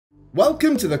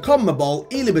Welcome to the CONMEBOL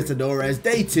eLibertadores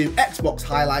Day 2 Xbox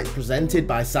highlights presented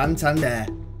by Santander.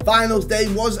 Finals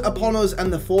day was upon us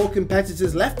and the 4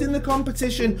 competitors left in the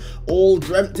competition all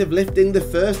dreamt of lifting the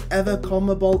first ever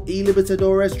CONMEBOL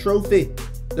eLibertadores trophy.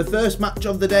 The first match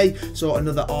of the day saw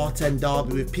another R10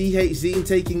 derby with PHZIN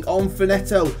taking on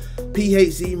Fineto.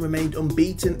 PHZIN remained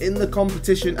unbeaten in the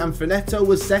competition and Fineto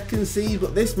was second seed,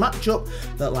 but this matchup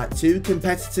felt like 2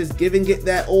 competitors giving it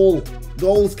their all.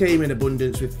 Goals came in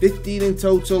abundance with 15 in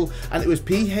total, and it was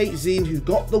PHZIN who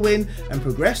got the win and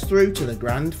progressed through to the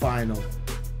grand final.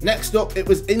 Next up, it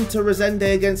was Int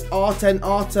Resende against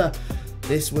R10.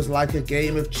 This was like a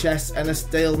game of chess and a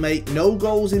stalemate, no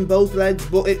goals in both legs,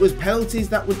 but it was penalties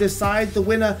that would decide the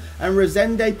winner, and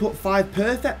Resende put 5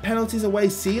 perfect penalties away,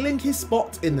 sealing his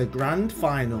spot in the grand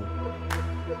final.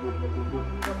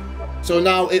 So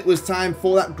now it was time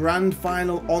for that grand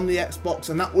final on the Xbox,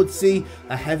 and that would see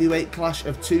a heavyweight clash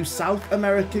of 2 South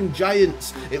American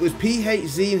giants. It was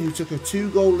PHZIN who took a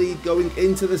 2-goal lead going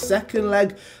into the second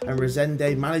leg, and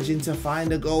Resende managing to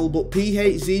find a goal, but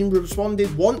PHZIN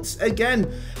responded once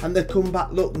again, and the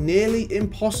comeback looked nearly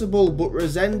impossible, but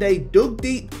Resende dug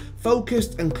deep,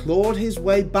 focused and clawed his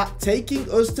way back, taking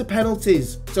us to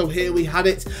penalties. So here we had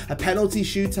it, a penalty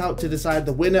shootout to decide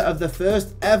the winner of the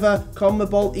first ever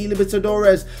CONMEBOL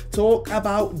eLibertadores. Talk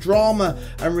about drama,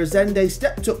 and Resende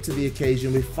stepped up to the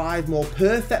occasion with 5 more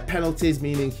perfect penalties,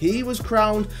 meaning he was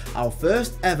crowned our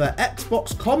first ever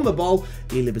Xbox CONMEBOL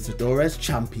eLibertadores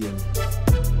champion.